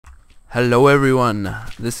Hello everyone,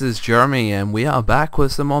 this is Jeremy and we are back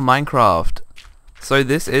with some more Minecraft. So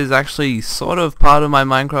this is actually sort of part of my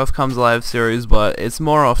Minecraft Comes Alive series, but it's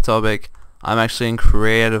more off topic. I'm actually in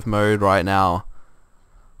creative mode right now.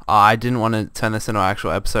 I didn't want to turn this into an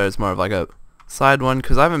actual episode, it's more of like a side one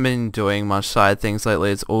because I haven't been doing much side things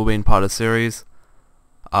lately. It's all been part of series.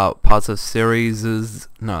 Parts of series is...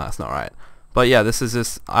 no, that's not right. But yeah, this is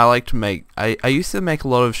just... I like to make... I used to make a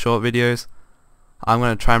lot of short videos. I'm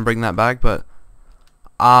going to try and bring that back, but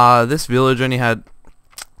this village only had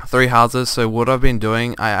 3 houses, so what I've been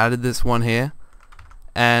doing, I added this one here,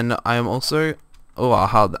 and I am also... oh, I'll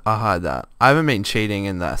hide that. I haven't been cheating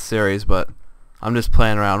in that series, but I'm just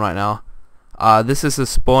playing around right now. This is a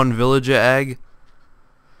spawn villager egg.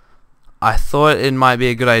 I thought it might be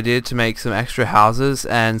a good idea to make some extra houses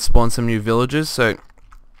and spawn some new villagers, so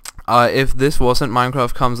if this wasn't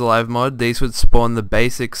Minecraft Comes Alive mod, these would spawn the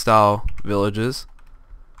basic style villagers.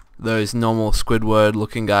 Those normal Squidward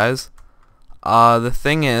looking guys. The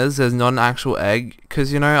thing is, there's not an actual egg,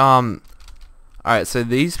 because you know, alright, so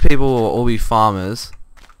these people will all be farmers,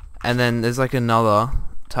 and then there's like another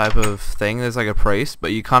type of thing, there's like a priest,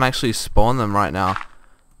 but you can't actually spawn them right now.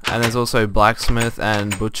 And there's also blacksmith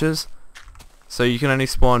and butchers, so you can only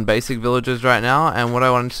spawn basic villagers right now, and what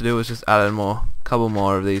I wanted to do was just add a couple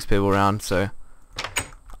more of these people around, so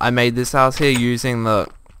I made this house here using the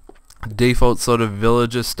default sort of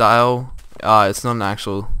villager style. It's not an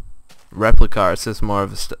actual replica, it's just more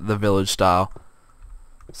of the village style.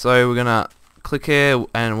 So we're gonna click here,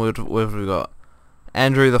 and what have we got?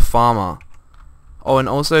 Andrew the farmer. Oh, and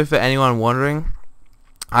also for anyone wondering,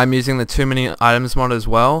 I'm using the too many items mod as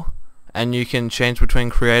well, and you can change between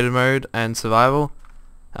creative mode and survival,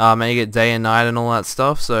 and you get day and night and all that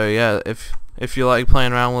stuff. So yeah, if you like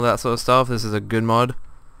playing around with that sort of stuff, this is a good mod.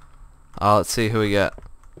 Let's see who we get.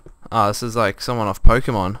 This is like someone off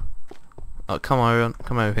Pokemon. Oh, come over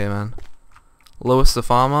here, man. Lewis the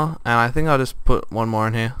farmer, and I think I'll just put one more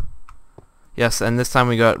in here. Yes, and this time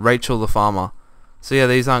we got Rachel the farmer. So yeah,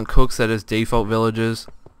 these aren't cooks, they're just default villagers.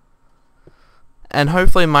 And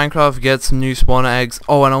hopefully Minecraft gets new spawner eggs.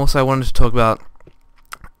 Oh, and also I wanted to talk about,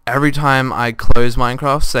 every time I close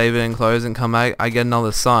Minecraft, save it and close and come back, I get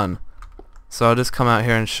another sun. So I'll just come out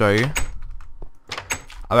here and show you.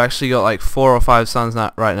 I've actually got like 4 or 5 suns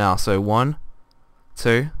right now. So 1,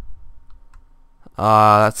 2.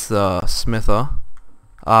 That's the smither.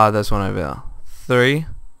 There's one over there. 3.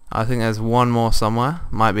 I think there's one more somewhere.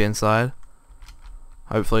 Might be inside.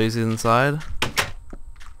 Hopefully he's inside.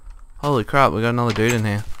 Holy crap, we got another dude in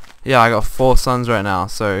here. Yeah, I got 4 suns right now.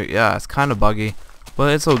 So yeah, it's kind of buggy,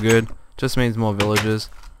 but it's all good. Just means more villagers.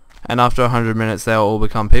 And after 100 minutes, they'll all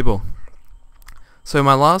become people. So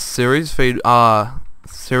my last series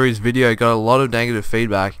video got a lot of negative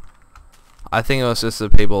feedback. I think it was just the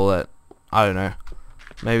people that, I don't know,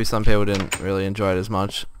 maybe some people didn't really enjoy it as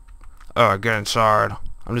much. Oh, get inside.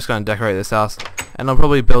 I'm just going to decorate this house, and I'll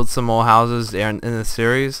probably build some more houses in this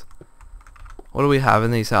series. What do we have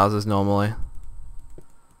in these houses normally?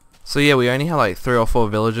 So yeah, we only had like 3 or 4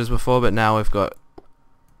 villagers before, but now we've got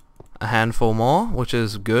a handful more, which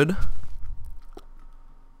is good.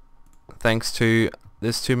 Thanks to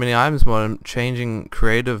this too many items mod, I'm changing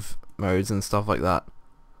creative modes and stuff like that.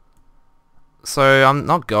 So I'm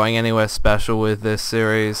not going anywhere special with this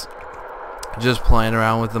series. Just playing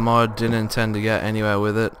around with the mod, didn't intend to get anywhere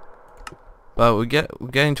with it. But we're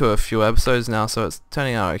getting to a few episodes now, so it's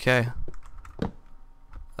turning out okay.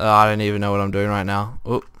 I don't even know what I'm doing right now.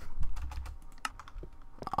 Oop.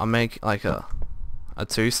 I'll make like a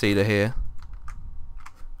 2-seater here.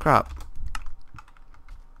 Crap.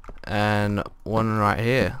 And one right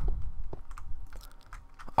here.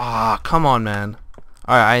 Come on, man.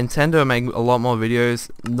 Alright, I intend to make a lot more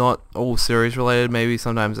videos, not all series related, maybe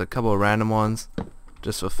sometimes a couple of random ones,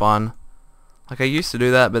 just for fun. Like I used to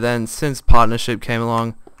do that, but then since partnership came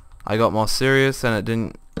along, I got more serious,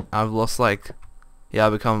 and I've lost like, yeah,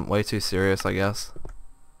 I've become way too serious, I guess.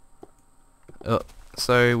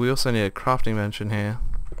 So we also need a crafting bench in here.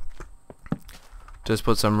 Just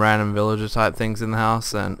put some random villager type things in the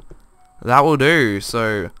house, and that will do.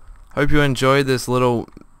 So hope you enjoyed this little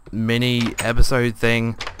mini episode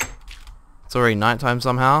thing. It's already nighttime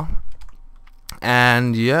somehow,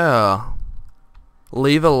 and yeah,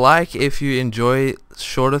 leave a like if you enjoy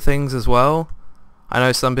shorter things as well. I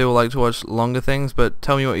know some people like to watch longer things, but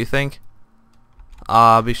tell me what you think.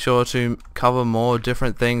 Be sure to cover more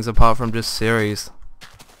different things apart from just series.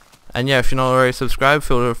 And yeah, if you're not already subscribed,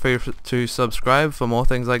 feel free to subscribe for more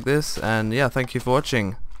things like this. And yeah, thank you for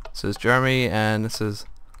watching. This is Jeremy, and this is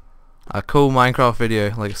a cool Minecraft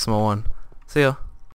video, like a small one. See ya.